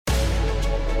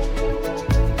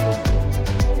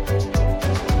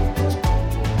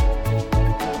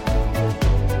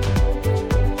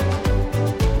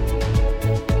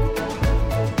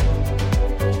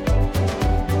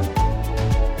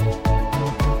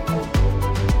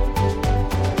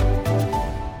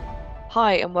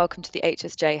Hi, and welcome to the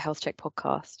HSJ Health Check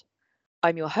podcast.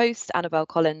 I'm your host, Annabelle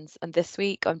Collins, and this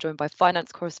week I'm joined by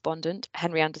finance correspondent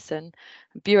Henry Anderson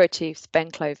and bureau chiefs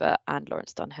Ben Clover and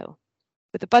Lawrence Dunhill.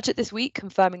 With the budget this week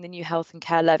confirming the new health and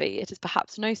care levy, it is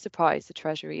perhaps no surprise the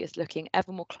Treasury is looking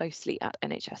ever more closely at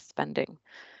NHS spending.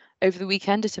 Over the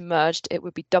weekend, it emerged it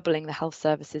would be doubling the health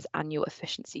service's annual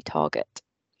efficiency target.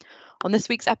 On this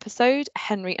week's episode,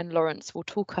 Henry and Lawrence will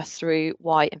talk us through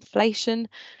why inflation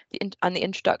and the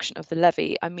introduction of the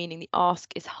levy are meaning the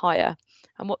ask is higher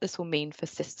and what this will mean for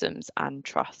systems and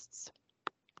trusts.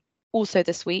 Also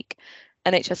this week,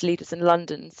 NHS leaders in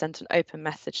London sent an open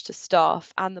message to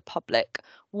staff and the public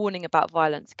warning about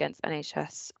violence against the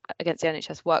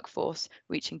NHS workforce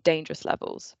reaching dangerous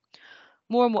levels.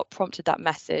 More on what prompted that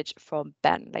message from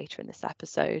Ben later in this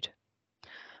episode.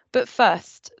 But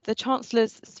first, the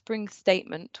Chancellor's spring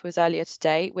statement was earlier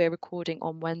today. We're recording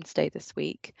on Wednesday this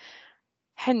week.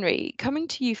 Henry, coming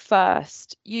to you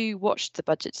first, you watched the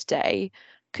budget today.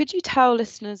 Could you tell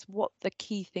listeners what the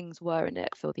key things were in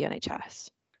it for the NHS?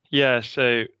 Yeah,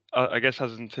 so I guess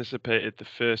as anticipated, the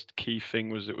first key thing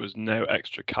was it was no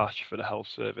extra cash for the health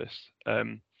service.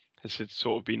 This had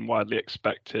sort of been widely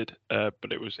expected,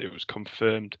 but it was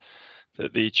confirmed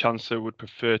that the Chancellor would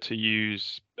prefer to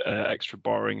use extra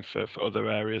borrowing for other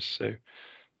areas, so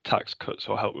tax cuts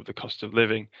or help with the cost of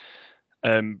living.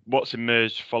 What's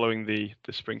emerged following the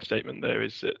spring statement there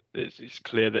is that it's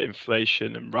clear that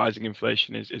inflation and rising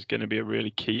inflation is going to be a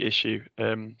really key issue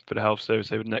for the health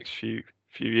service over the next few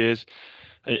years.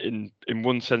 In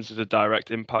one sense, there's a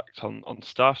direct impact on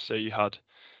staff. So you had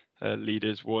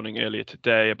leaders warning earlier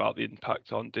today about the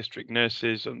impact on district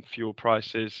nurses, on fuel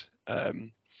prices.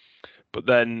 But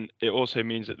then it also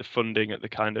means that the funding at the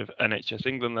kind of NHS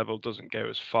England level doesn't go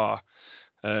as far.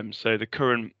 So the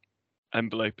current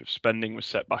envelope of spending was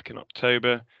set back in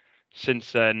October.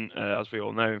 Since then, as we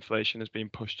all know, inflation has been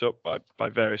pushed up by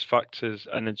various factors,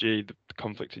 energy, the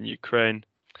conflict in Ukraine.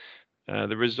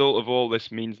 The result of all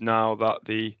this means now that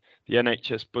the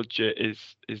NHS budget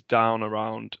is down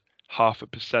around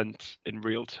 0.5% in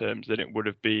real terms than it would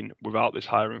have been without this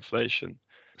higher inflation.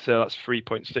 So that's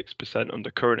 3.6% under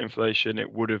current inflation.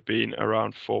 It would have been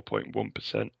around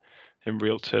 4.1% in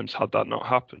real terms had that not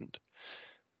happened.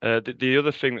 The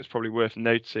other thing that's probably worth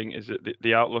noting is that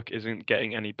the outlook isn't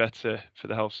getting any better for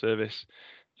the health service.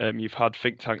 You've had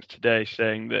think tanks today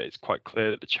saying that it's quite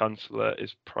clear that the Chancellor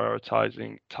is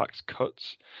prioritising tax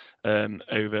cuts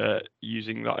over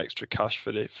using that extra cash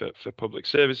for public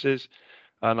services.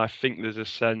 And I think there's a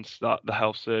sense that the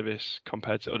health service,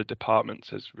 compared to other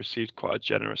departments, has received quite a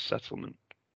generous settlement.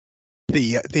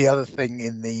 The other thing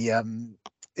in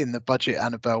the budget,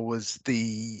 Annabelle, was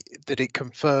that it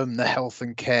confirmed the health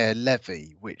and care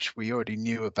levy, which we already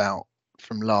knew about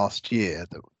from last year,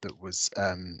 that was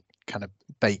kind of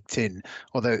baked in,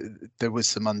 although there was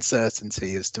some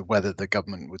uncertainty as to whether the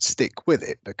government would stick with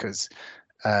it because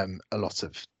a lot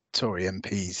of Tory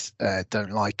MPs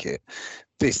don't like it.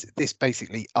 This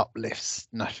basically uplifts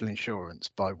national insurance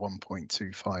by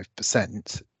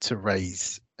 1.25% to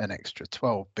raise an extra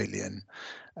 12 billion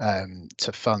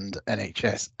to fund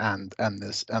NHS and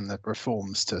the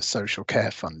reforms to social care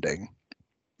funding.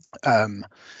 And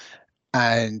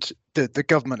the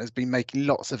government has been making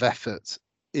lots of efforts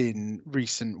in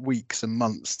recent weeks and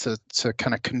months to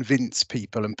kind of convince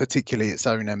people, and particularly its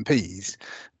own MPs,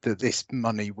 that this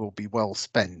money will be well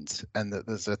spent and that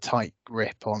there's a tight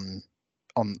grip on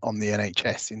the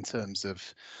NHS in terms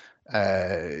of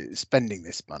spending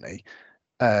this money.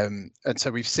 And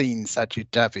so we've seen Sajid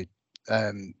Javid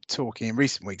talking in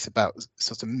recent weeks about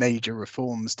sort of major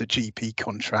reforms to GP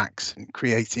contracts and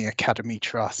creating academy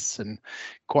trusts and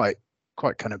quite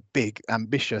kind of big,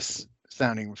 ambitious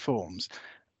sounding reforms.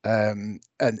 And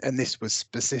this was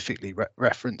specifically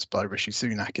referenced by Rishi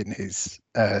Sunak in his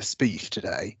speech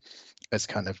today as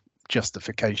kind of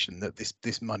justification that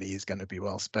this money is going to be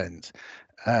well spent.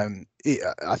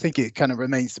 I think it kind of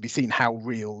remains to be seen how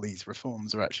real these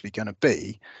reforms are actually going to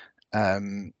be,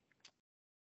 and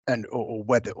or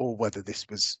whether this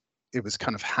was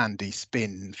kind of handy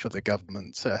spin for the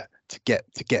government to get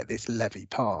this levy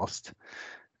passed.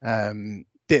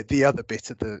 The other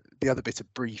bit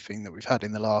of briefing that we've had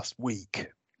in the last week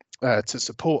to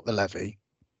support the levy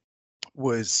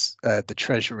was the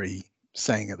Treasury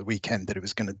saying at the weekend that it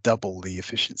was going to double the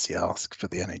efficiency ask for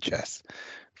the NHS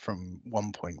from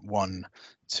 1.1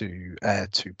 to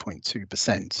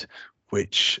 2.2%,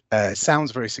 which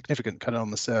sounds very significant kind of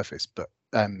on the surface, but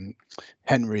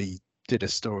Henry did a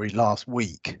story last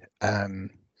week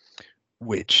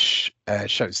which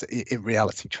shows that in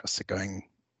reality trusts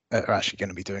are actually going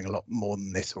to be doing a lot more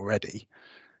than this already.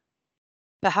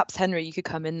 Perhaps Henry, you could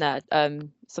come in there.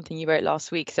 Something you wrote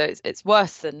last week. So it's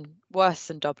worse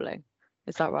than doubling.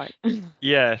 Is that right?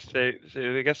 Yeah. So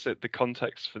I guess that the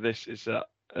context for this is that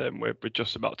we're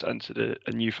just about to enter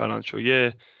a new financial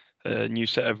year, a new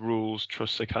set of rules.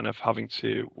 Trusts are kind of having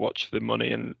to watch the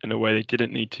money in a way they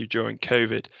didn't need to during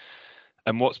COVID.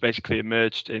 And what's basically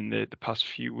emerged in the past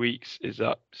few weeks is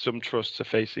that some trusts are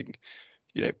facing,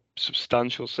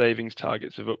 substantial savings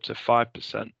targets of up to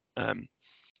 5%.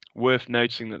 Worth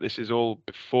noting that this is all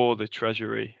before the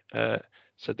Treasury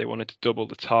said they wanted to double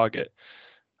the target.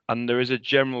 And there is a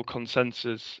general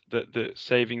consensus that the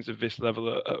savings of this level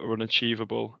are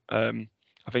unachievable. I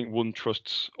think one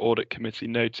trust's audit committee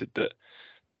noted that,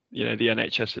 the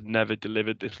NHS had never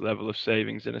delivered this level of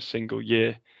savings in a single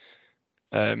year.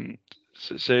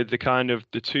 So the kind of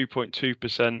the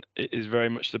 2.2% is very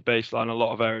much the baseline. A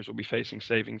lot of areas will be facing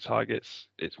saving targets.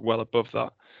 It's well above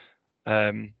that.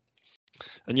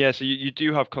 And yeah, so you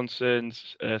do have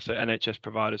concerns. So NHS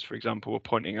providers, for example, were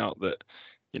pointing out that,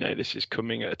 this is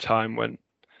coming at a time when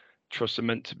trusts are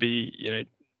meant to be,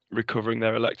 recovering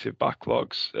their elective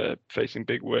backlogs, facing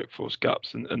big workforce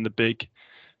gaps, and the big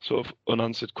sort of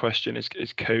unanswered question is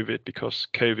COVID, because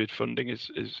COVID funding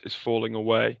is falling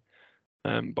away.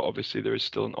 But obviously there is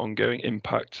still an ongoing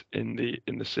impact in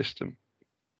the system.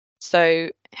 So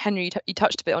Henry, you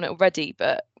touched a bit on it already,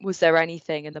 but was there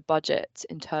anything in the budget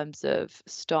in terms of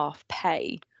staff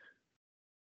pay?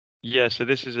 Yeah, so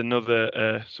this is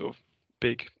another sort of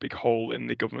big hole in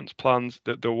the government's plans,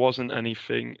 that there wasn't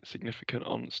anything significant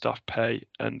on staff pay,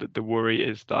 and the worry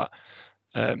is that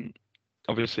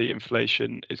obviously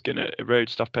inflation is going to erode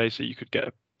staff pay, so you could get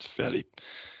a fairly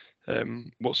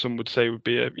what some would say would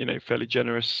be a fairly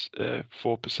generous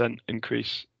 4%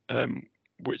 increase,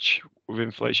 which with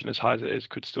inflation as high as it is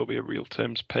could still be a real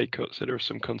terms pay cut. So there are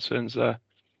some concerns there.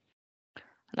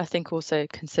 And I think also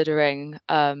considering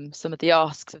some of the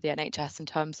asks of the NHS in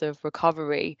terms of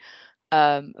recovery,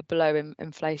 below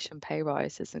inflation pay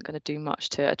rise isn't going to do much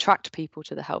to attract people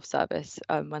to the health service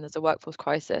when there's a workforce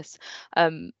crisis.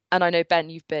 And I know, Ben,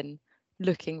 you've been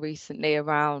looking recently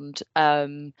around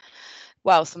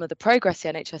some of the progress the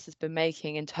NHS has been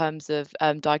making in terms of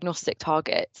diagnostic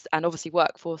targets, and obviously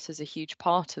workforce is a huge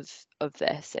part of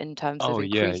this in terms of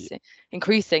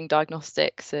increasing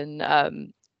diagnostics and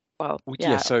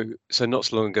So not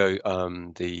so long ago,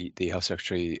 the Health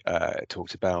Secretary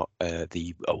talked about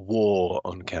the war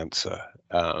on cancer.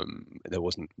 There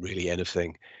wasn't really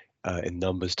anything in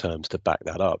numbers terms to back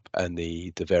that up, and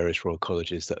the various Royal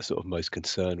Colleges that are sort of most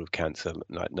concerned with cancer,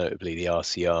 like notably the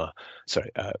RCR,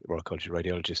 Royal College of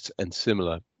Radiologists and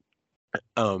similar,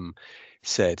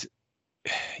 said,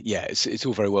 yeah, it's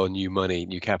all very well new money,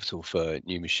 new capital for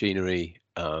new machinery,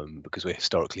 because we're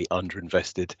historically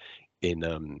underinvested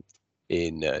in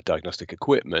diagnostic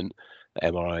equipment,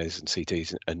 MRIs and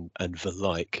CTs and the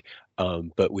like,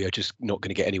 but we are just not going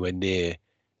to get anywhere near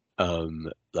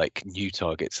like new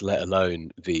targets, let alone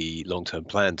the long-term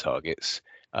plan targets,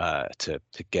 to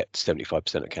get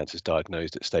 75% of cancers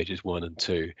diagnosed at stages 1 and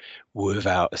 2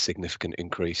 without a significant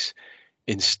increase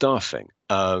in staffing.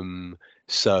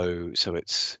 So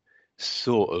it's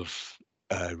sort of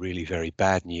really very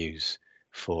bad news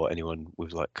for anyone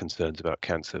with like concerns about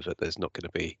cancer, that there's not going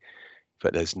to be,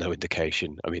 but there's no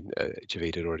indication. I mean,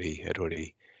 Javeed had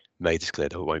already made this clear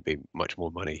there won't be much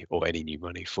more money or any new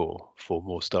money for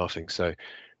more staffing. So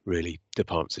really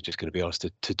departments are just going to be asked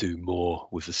to do more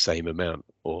with the same amount,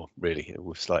 or really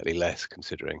with slightly less,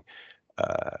 considering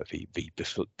the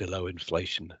below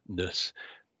inflationness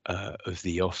of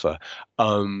the offer.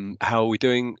 How are we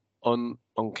doing on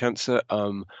cancer?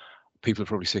 People are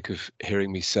probably sick of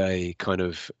hearing me say kind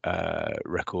of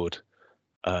record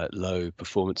low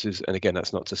performances, and again,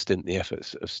 that's not to stint the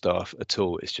efforts of staff at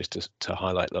all. It's just to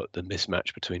highlight the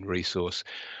mismatch between resource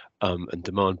and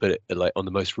demand. But like on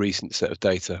the most recent set of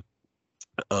data,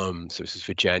 so this is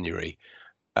for January,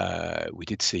 we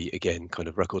did see again kind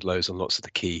of record lows on lots of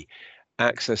the key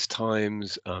access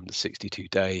times, the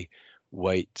 62-day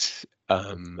wait,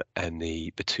 and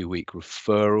the 2-week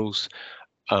referrals.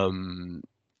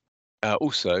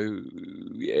 Also,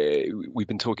 we've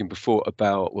been talking before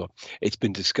about, well, it's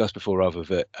been discussed before rather,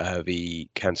 that the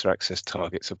cancer access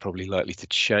targets are probably likely to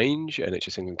change.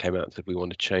 NHS England came out and said we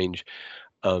want to change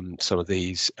some of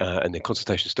these, and the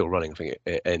consultation is still running. I think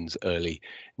it ends early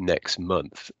next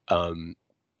month.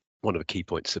 One of the key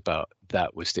points about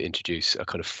that was to introduce a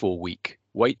kind of 4-week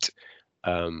wait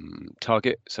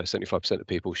target. So 75% of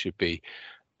people should be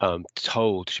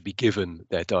should be given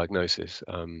their diagnosis,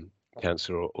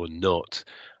 cancer or not.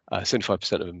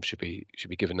 75% of them should be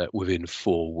given that within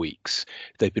 4 weeks.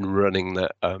 They've been running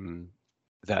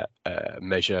that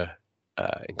measure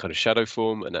in kind of shadow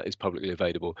form, and that is publicly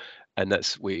available. And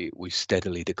that's we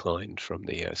steadily declined from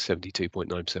the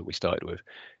 72.9% we started with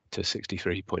to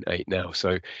 63.8 now.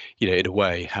 So, in a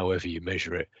way, however you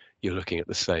measure it, you're looking at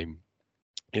the same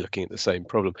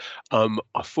problem.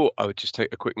 I thought I would just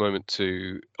take a quick moment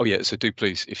to, so do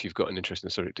please, if you've got an interest in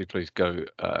the subject, do please go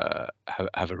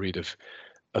have a read of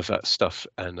that stuff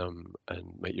and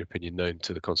make your opinion known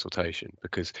to the consultation,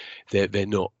 because they're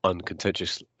not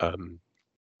uncontentious.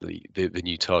 The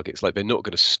new targets, like, they're not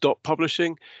going to stop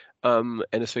publishing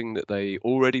anything that they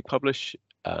already publish,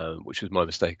 which was my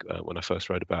mistake when I first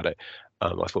wrote about it.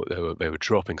 I thought they were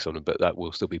dropping something, but that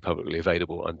will still be publicly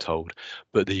available, I'm told.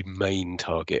 But the main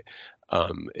target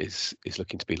is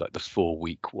looking to be like the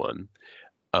 4-week one.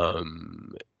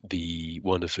 One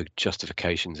of the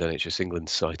justifications NHS England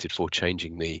cited for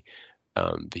changing the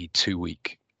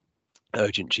 2-week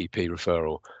urgent GP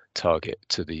referral target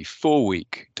to the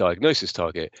 4-week diagnosis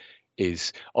target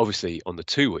is obviously on the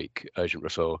 2-week urgent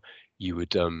referral, you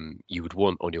would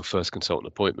want on your first consultant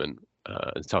appointment,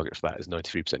 and the target for that is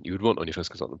 93%. You would want on your first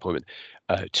consultant appointment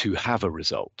to have a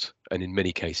result, and in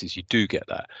many cases you do get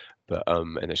that. But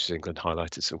NHS England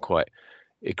highlighted some quite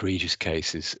egregious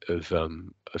cases of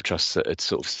trusts that had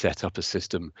sort of set up a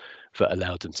system that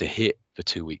allowed them to hit the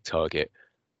 2-week target,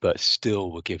 but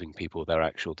still were giving people their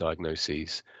actual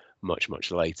diagnoses much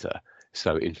later.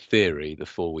 So in theory, the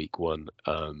 4-week one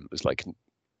was like,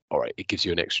 all right, it gives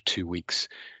you an extra 2 weeks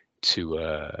to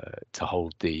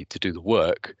do the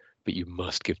work, but you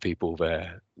must give people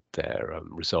their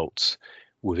results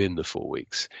within the 4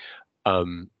 weeks.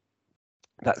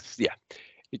 That's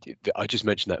I just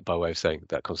mentioned that by way of saying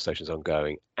that consultation is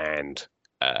ongoing, and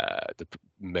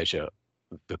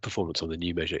the performance on the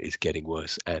new measure is getting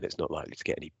worse, and it's not likely to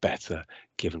get any better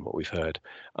given what we've heard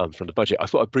from the budget. I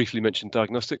thought I'd briefly mention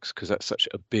diagnostics, because that's such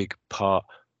a big part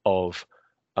of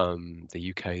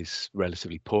the UK's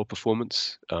relatively poor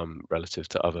performance relative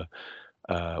to other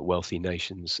wealthy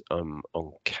nations on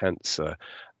cancer.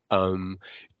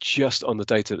 Just on the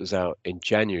data that was out in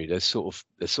January, there's sort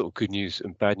of good news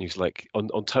and bad news. Like on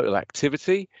total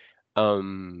activity,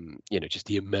 just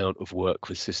the amount of work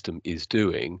the system is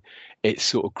doing, it's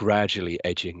sort of gradually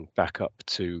edging back up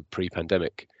to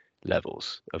pre-pandemic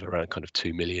levels of around kind of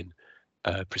 2 million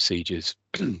procedures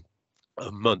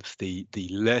a month. The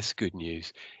less good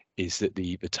news is that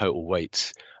the total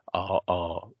weights are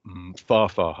far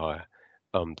higher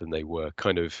than they were.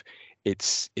 Kind of,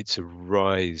 it's a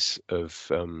rise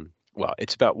of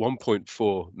it's about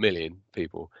 1.4 million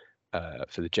people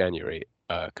for the January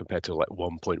compared to like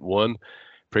 1.1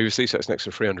 previously. So it's an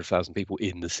extra 300,000 people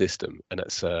in the system, and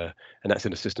that's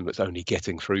in a system that's only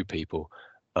getting through people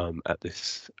at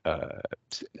this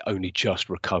only just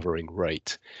recovering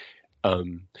rate.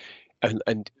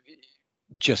 And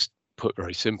just put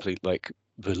very simply, like,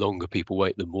 the longer people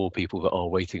wait, the more people that are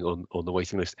waiting on the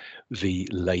waiting list, the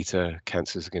later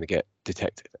cancers are going to get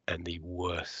detected, and the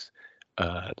worse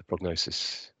the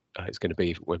prognosis is going to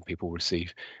be when people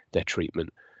receive their treatment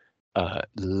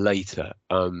later.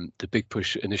 The big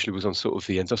push initially was on sort of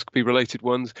the endoscopy related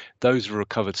ones. Those have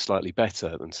recovered slightly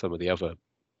better than some of the other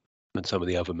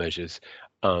measures.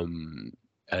 And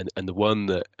the one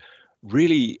that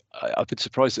really, I've been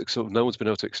surprised that sort of no one's been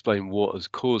able to explain what has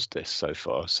caused this so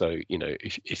far. So,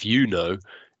 if you know,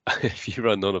 if you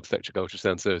run non-obstetric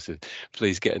ultrasound services,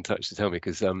 please get in touch to tell me,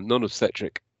 because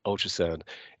non-obstetric ultrasound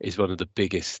is one of the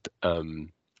biggest,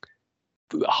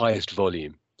 highest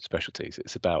volume specialties.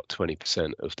 It's about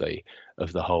 20% of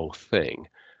the whole thing.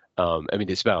 I mean,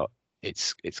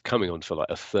 it's coming on for like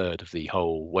a third of the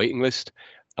whole waiting list.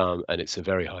 And it's a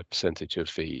very high percentage of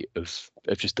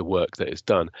just the work that is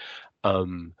done.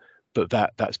 But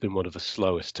that's been one of the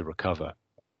slowest to recover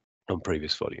on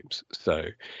previous volumes. So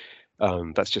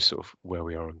that's just sort of where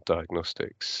we are on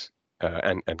diagnostics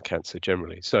and cancer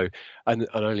generally. So, and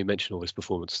I only mention all this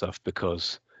performance stuff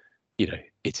because,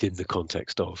 it's in the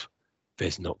context of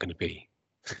there's not going to be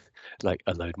like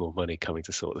a load more money coming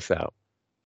to sort this out.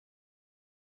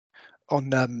 On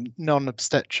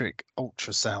non-obstetric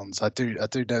ultrasounds, I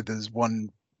do know there's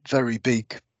one very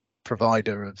big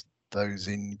provider of those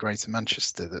in Greater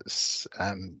Manchester that's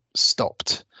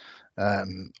stopped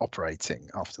operating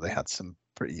after they had some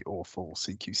pretty awful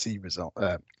CQC result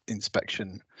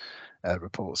inspection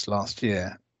reports last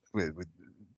year with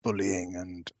bullying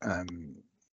and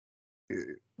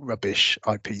rubbish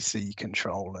IPC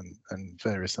control and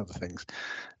various other things,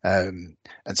 and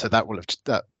so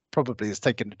that probably has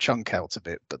taken a chunk out of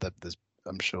it, but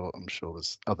I'm sure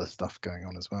there's other stuff going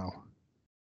on as well.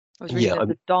 I was reading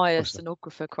the dire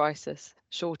sonographer crisis,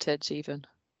 shortage even.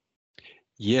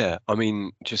 Yeah, I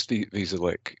mean, just these are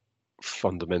like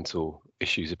fundamental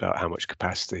issues about how much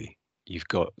capacity you've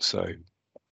got. So,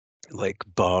 like,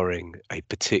 barring a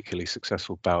particularly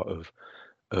successful bout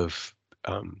of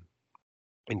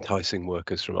enticing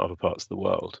workers from other parts of the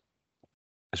world,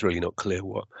 it's really not clear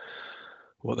what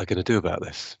they're going to do about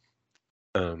this.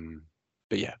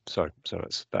 But yeah, sorry. So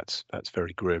that's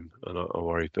very grim, and I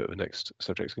worry that the next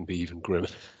subject's going to be even grimmer.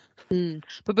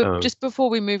 But just before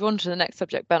we move on to the next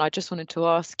subject, Ben, I just wanted to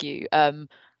ask you,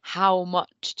 how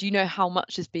much do you know how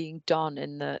much is being done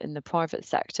in the private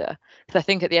sector? Because I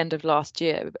think at the end of last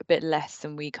year, a bit less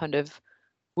than we kind of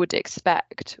would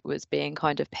expect was being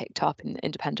kind of picked up in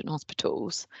independent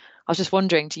hospitals. I was just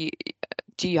wondering, do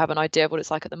you have an idea of what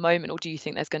it's like at the moment, or do you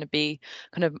think there's going to be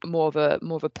kind of more of a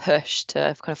push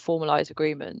to kind of formalise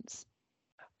agreements?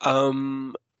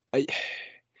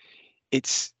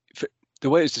 It's the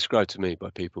way it's described to me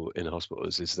by people in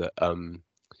hospitals is that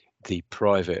the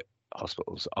private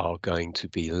hospitals are going to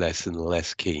be less and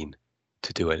less keen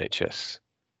to do NHS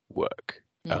work.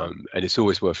 And it's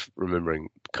always worth remembering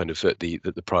kind of that the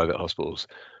private hospitals,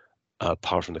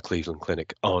 apart from the Cleveland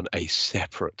Clinic, aren't a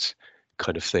separate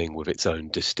kind of thing with its own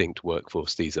distinct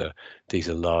workforce. These are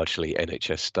largely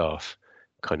NHS staff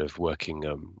kind of working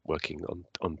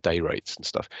on day rates and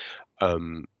stuff.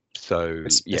 So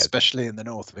yeah, especially in the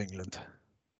north of England.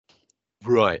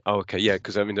 Right. Oh, okay. Yeah,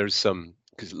 because I mean, there's some,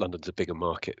 because London's a bigger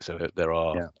market, so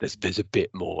there's a bit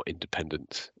more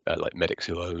independent, like medics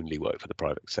who only work for the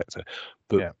private sector.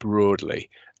 But broadly,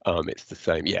 it's the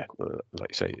same. Yeah, like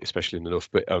you say, especially in the north.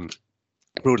 But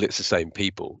broadly, it's the same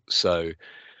people. So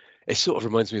it sort of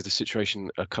reminds me of the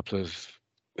situation about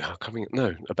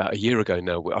a year ago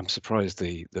now. I'm surprised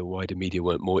the wider media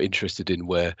weren't more interested in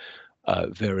where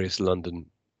various London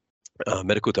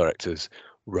medical directors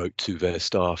wrote to their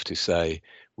staff to say,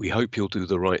 we hope you'll do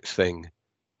the right thing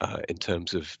in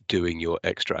terms of doing your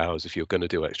extra hours, if you're going to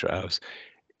do extra hours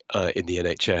in the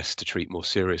NHS, to treat more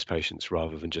serious patients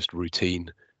rather than just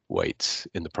routine waits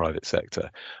in the private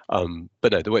sector.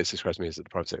 But no, the way it's described to me is that the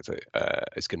private sector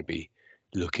is going to be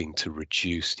looking to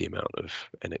reduce the amount of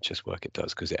NHS work it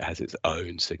does because it has its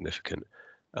own significant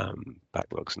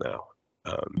backlogs now.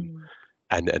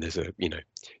 And there's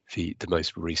the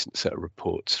most recent set of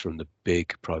reports from the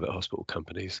big private hospital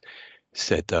companies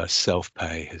said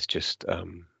self-pay has just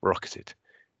rocketed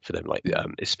for them, like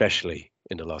especially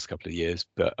in the last couple of years,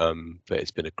 but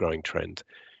it's been a growing trend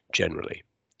generally.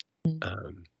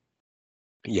 A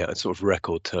sort of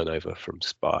record turnover from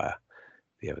Spire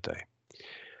the other day.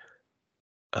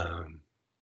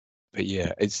 But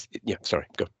yeah, sorry,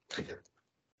 go.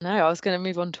 No, I was going to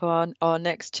move on to our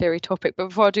next cheery topic, but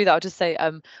before I do that, I'll just say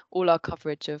all our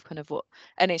coverage of kind of what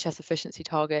NHS efficiency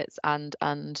targets and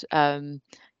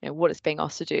what it's being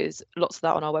asked to do is lots of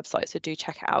that on our website, so do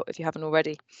check it out if you haven't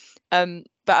already. But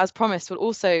as promised, we'll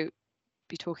also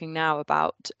be talking now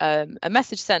about a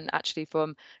message sent actually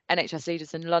from NHS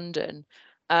leaders in London,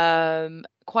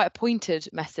 quite a pointed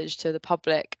message to the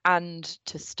public and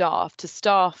to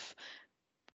staff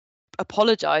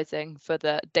apologising for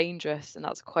the dangerous, and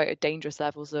that's quite dangerous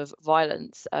levels of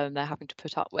violence they're having to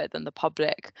put up with, and the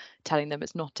public telling them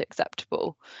it's not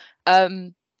acceptable.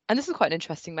 And this is quite an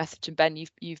interesting message. And Ben,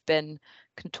 you've been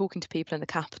kind of talking to people in the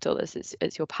capital as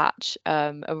your patch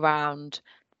around,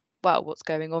 well, what's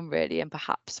going on really, and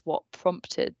perhaps what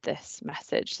prompted this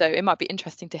message. So it might be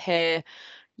interesting to hear,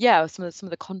 some of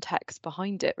the context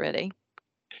behind it, really.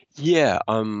 Yeah.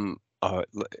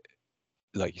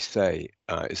 Like you say,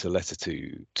 it's a letter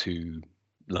to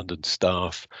London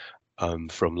staff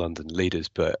from London leaders,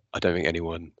 but I don't think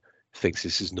anyone thinks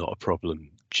this is not a problem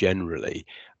generally.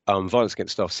 Violence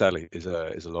against staff, sadly, is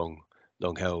a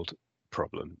long-held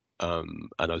problem. And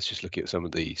I was just looking at some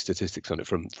of the statistics on it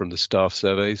from the staff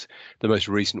surveys. The most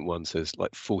recent one says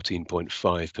like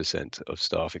 14.5% of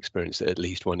staff experienced at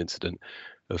least one incident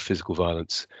of physical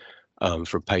violence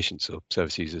from patients or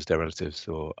service users, their relatives,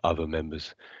 or other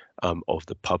members of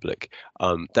the public.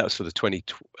 That was for the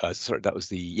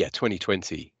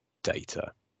 2020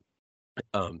 data.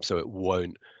 So it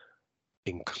won't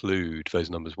include,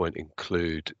 those numbers won't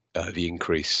include the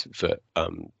increase that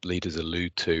leaders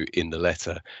allude to in the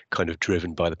letter, kind of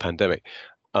driven by the pandemic.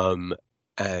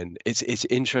 And it's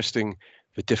interesting,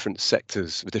 the different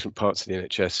sectors, the different parts of the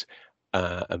NHS,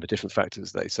 and the different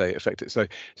factors they say affect it. So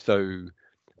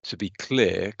to be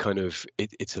clear, kind of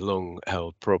it's a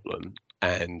long-held problem,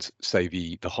 and say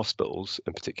the hospitals,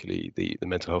 and particularly the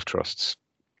mental health trusts,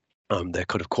 they're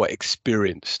kind of quite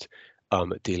experienced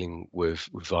at dealing with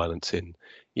violence in,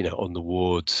 on the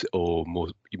wards, or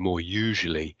more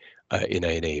usually in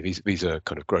A&E. These are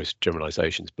kind of gross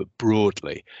generalizations, but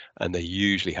broadly, and they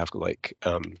usually have like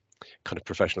kind of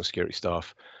professional security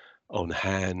staff on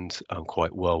hand,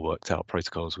 quite well worked out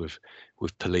protocols with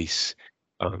police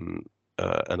and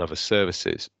other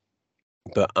services.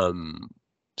 But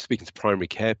speaking to primary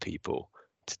care people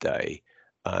today,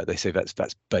 they say that's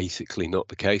basically not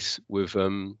the case with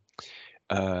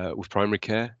primary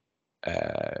care.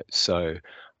 So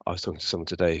I was talking to someone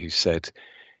today who said,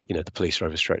 the police are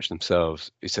overstretched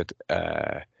themselves. He said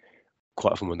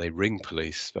quite often when they ring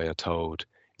police, they are told,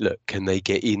 look, can they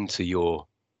get into your,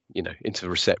 into the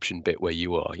reception bit where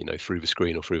you are, through the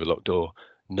screen or through the locked door?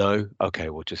 No? Okay,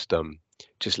 well, just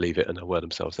leave it, and they'll wear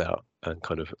themselves out and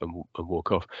kind of and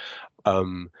walk off.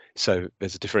 So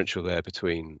there's a differential there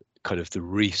between kind of the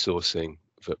resourcing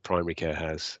that primary care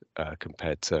has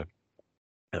compared to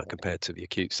the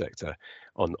acute sector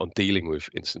on dealing with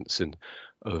incidents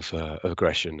of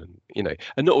aggression, and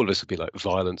and not all of this would be like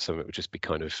violence. Some of it would just be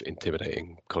kind of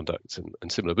intimidating conduct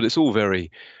and similar. But it's all very,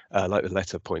 like the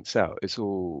letter points out, it's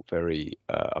all very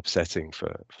upsetting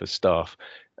for staff,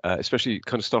 especially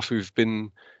kind of staff who've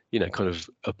been kind of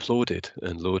applauded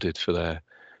and lauded for their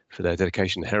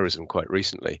dedication to heroism quite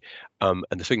recently. And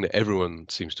the thing that everyone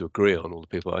seems to agree on, all the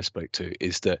people I spoke to,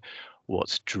 is that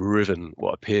what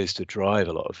appears to drive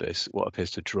a lot of this, what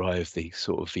appears to drive the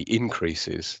sort of the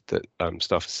increases that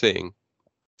staff are seeing,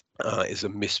 is a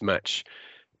mismatch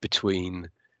between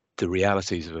the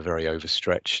realities of a very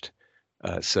overstretched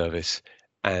service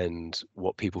and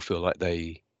what people feel like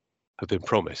they have been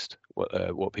promised,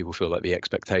 what people feel like the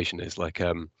expectation is. Like,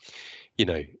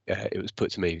 it was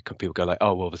put to me, people go like,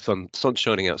 oh, well, the sun's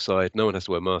shining outside, no one has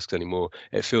to wear masks anymore,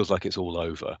 it feels like it's all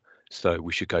over, so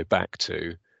we should go back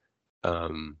to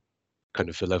kind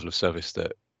of the level of service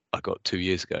that I got 2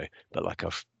 years ago. But like I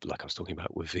was talking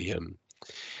about with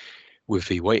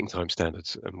the waiting time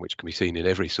standards, which can be seen in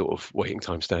every sort of waiting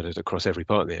time standard across every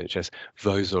part of the NHS,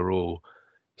 those are all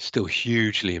still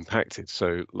hugely impacted.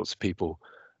 So lots of people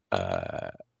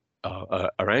are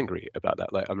angry about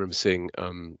that. Like I remember seeing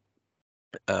an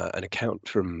account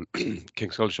from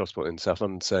King's College Hospital in South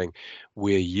London saying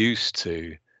we're used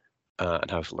to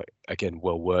and have, like, again,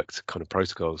 well-worked kind of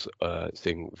protocols,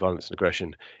 seeing violence and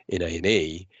aggression in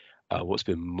A&E. What's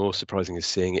been more surprising is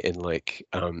seeing it in like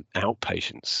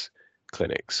outpatients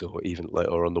clinics, or even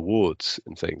or on the wards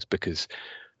and things, because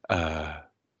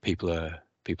people are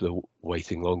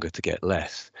waiting longer to get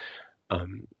less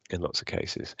in lots of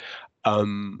cases.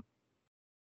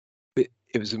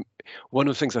 It was one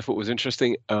of the things I thought was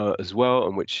interesting as well,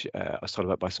 and which I was told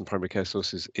about by some primary care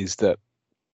sources, is that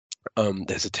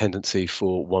there's a tendency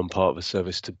for one part of a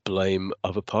service to blame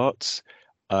other parts,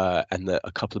 and that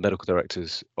a couple of medical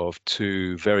directors of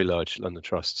 2 very large London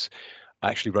trusts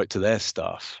actually wrote to their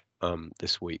staff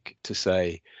this week to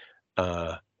say,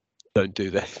 don't do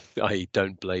that, i.e.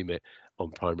 don't blame it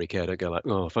on primary care. Don't go like,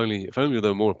 oh, if only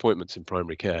there were more appointments in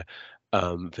primary care,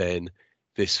 then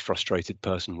this frustrated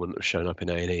person wouldn't have shown up in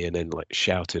A&E and then like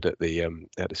shouted at the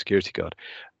security guard,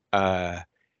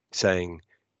 saying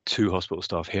to hospital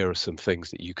staff, here are some things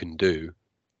that you can do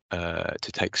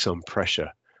to take some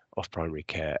pressure off primary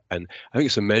care. And I think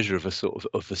it's a measure of a sort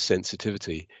of the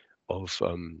sensitivity of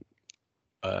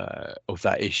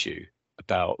that issue,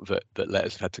 about that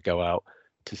letters have had to go out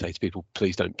to say to people,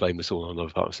 please don't blame us all on the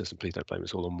department system, please don't blame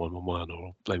us all on 111,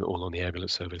 or blame it all on the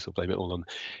ambulance service, or blame it all on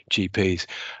GPs,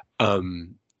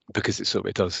 because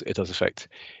it does affect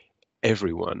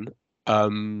everyone.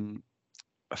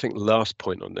 I think last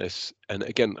point on this, and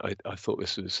again, I thought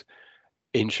this was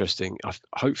interesting.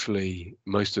 Hopefully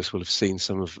most of us will have seen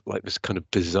some of like this kind of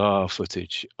bizarre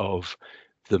footage of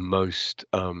the most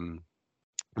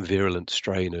virulent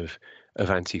strain of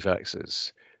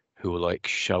anti-vaxxers who will like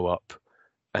show up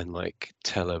and like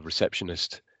tell a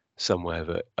receptionist somewhere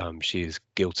that she is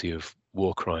guilty of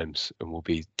war crimes and will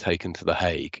be taken to The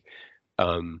Hague.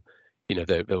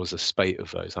 There was a spate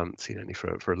of those. I haven't seen any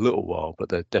for a little while, but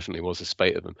there definitely was a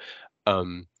spate of them.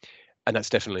 And that's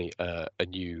definitely a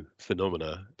new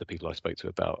phenomena that people I spoke to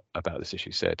about this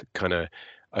issue said, kind of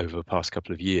over the past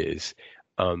couple of years.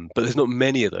 But there's not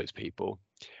many of those people.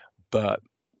 But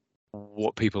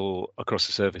what people across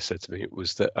the service said to me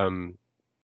was that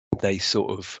they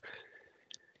sort of,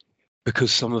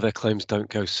 because some of their claims don't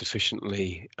go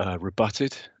sufficiently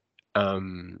rebutted,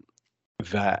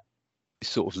 that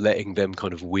sort of letting them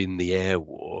kind of win the air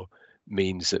war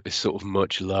means that this sort of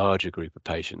much larger group of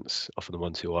patients, often the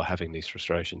ones who are having these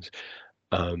frustrations,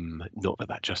 not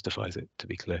that justifies it, to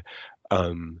be clear,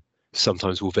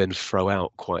 sometimes will then throw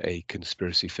out quite a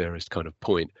conspiracy theorist kind of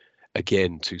point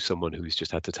again to someone who's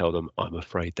just had to tell them, I'm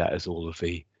afraid that is all of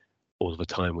the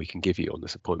time we can give you on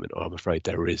this appointment, or I'm afraid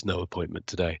there is no appointment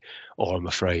today, or I'm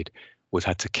afraid we've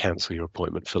had to cancel your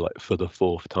appointment for the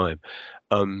 4th time.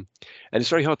 And it's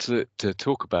very hard to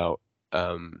talk about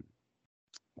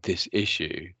this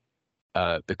issue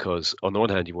because on the one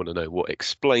hand you want to know what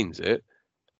explains it,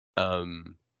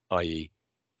 i.e.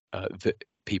 that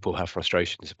people have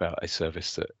frustrations about a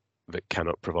service that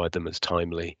cannot provide them as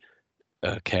timely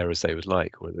care as they would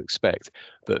like or would expect,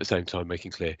 but at the same time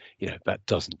making clear, that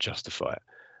doesn't justify it.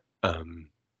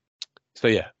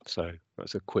 So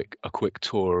that's a quick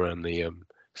tour around the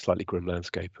slightly grim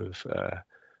landscape of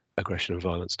aggression and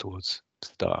violence towards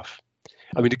staff.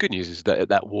 I mean, the good news is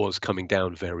that was coming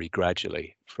down very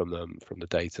gradually from the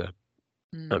data,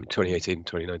 2018,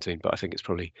 2019, but I think it's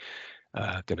probably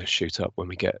going to shoot up when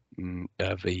we get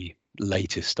the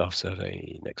latest staff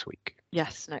survey next week.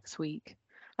 Yes, next week.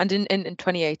 And in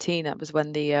 2018, that was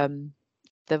when the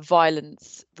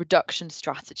violence reduction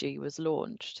strategy was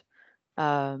launched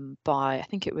by, I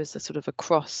think it was a sort of a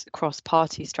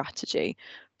cross-party strategy,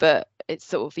 but it's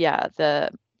sort of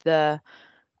the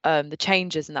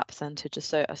changes in that percentage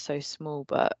are so small,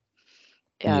 but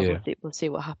we'll see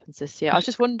what happens this year. I was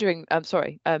just wondering,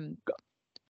 sorry, Ben.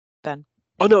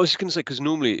 Oh no, I was just going to say, because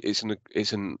normally it's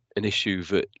an issue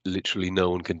that literally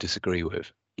no one can disagree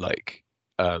with. Like,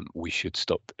 we should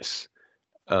stop this.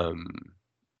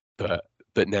 But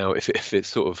now if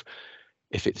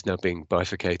it's now being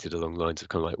bifurcated along lines of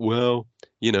kind of like, well,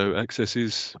 access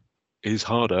is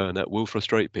harder and that will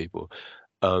frustrate people,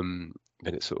 then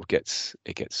it sort of gets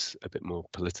a bit more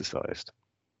politicized.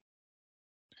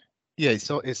 Yeah,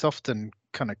 so it's often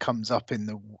kind of comes up in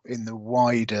the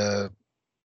wider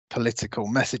political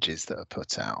messages that are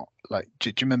put out. Like, do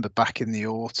you remember back in the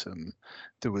autumn,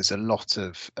 there was a lot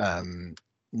of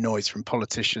noise from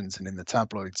politicians and in the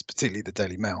tabloids, particularly the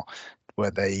Daily Mail, where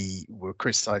they were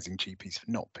criticising GPs for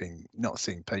not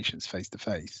seeing patients face to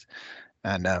face.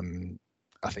 And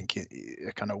I think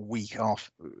a kind of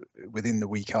within the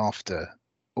week after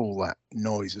all that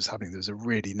noise was happening, there was a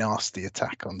really nasty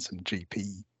attack on some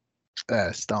GP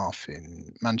staff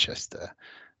in Manchester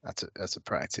at a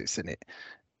practice,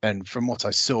 and from what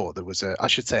I saw, there was I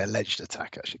should say alleged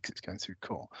attack, actually, because it's going through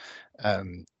court.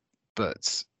 And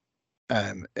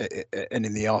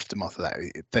in the aftermath of that,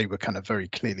 they were kind of very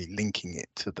clearly linking it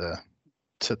to the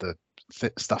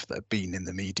stuff that had been in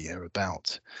the media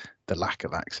about the lack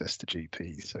of access to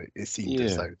GPs. So it seemed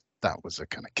as though that was a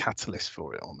kind of catalyst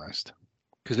for it almost.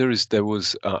 Because there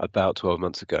was about 12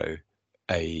 months ago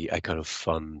a kind of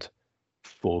fund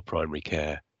for primary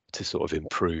care to sort of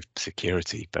improve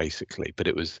security, basically, but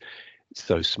it was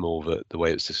so small that the way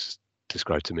it was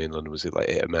described to me in London was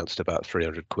it amounts to about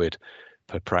 300 quid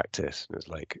per practice. And it's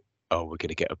like, oh, we're going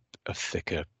to get a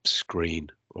thicker screen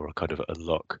or a kind of a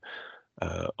lock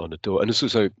on a door. And it's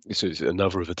also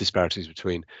another of the disparities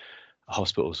between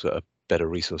hospitals that are better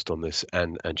resourced on this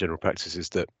and general practice is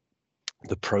that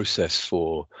the process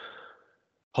for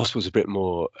hospitals are a bit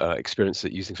more experienced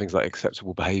at using things like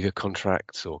acceptable behaviour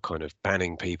contracts or kind of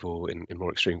banning people in more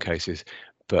extreme cases,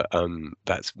 but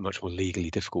that's much more legally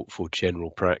difficult for general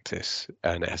practice,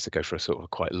 and it has to go for a sort of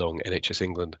quite long NHS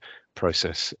England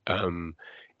process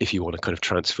if you want to kind of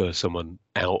transfer someone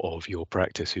out of your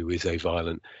practice who is a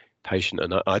violent patient.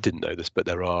 And I didn't know this, but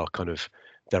there are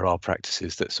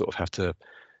practices that sort of have to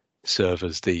serve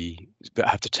as that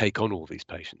have to take on all these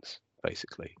patients,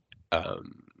 basically.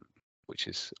 Which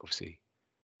is obviously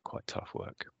quite tough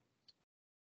work.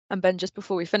 And Ben, just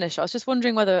before we finish, I was just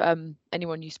wondering whether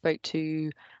anyone you spoke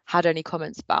to had any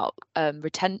comments about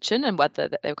retention and whether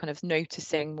that they were kind of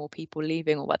noticing more people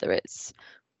leaving, or whether it's,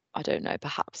 I don't know,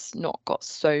 perhaps not got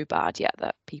so bad yet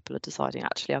that people are deciding,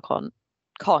 actually, I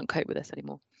can't cope with this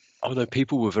anymore. Although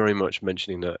people were very much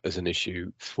mentioning that as an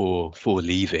issue for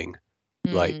leaving,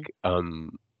 like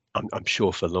I'm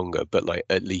sure for longer, but like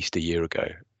at least a year ago.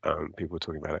 People were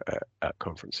talking about it at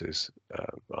conferences.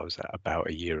 I was at about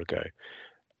a year ago.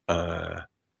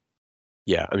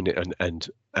 Yeah, I mean,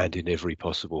 and in every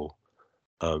possible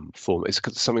form. It's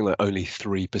something like only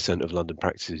 3% of London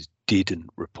practices didn't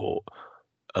report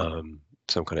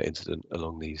some kind of incident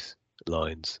along these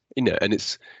lines. And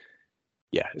it's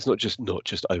not just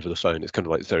over the phone. It's kind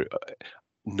of like, so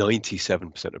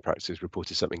 97% of practices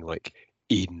reported something like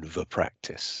in the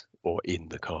practice or in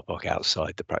the car park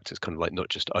outside the practice, kind of like not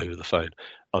just over the phone,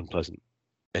 unpleasant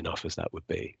enough as that would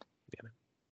be.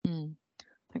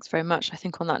 Thanks very much. I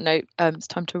think on that note, it's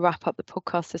time to wrap up the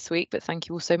podcast this week, but thank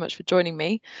you all so much for joining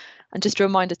me. And just a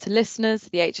reminder to listeners,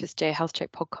 the HSJ Health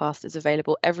Check podcast is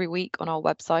available every week on our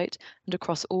website and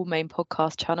across all main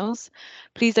podcast channels.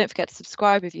 Please don't forget to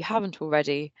subscribe if you haven't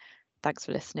already. Thanks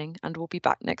for listening, and we'll be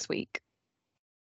back next week.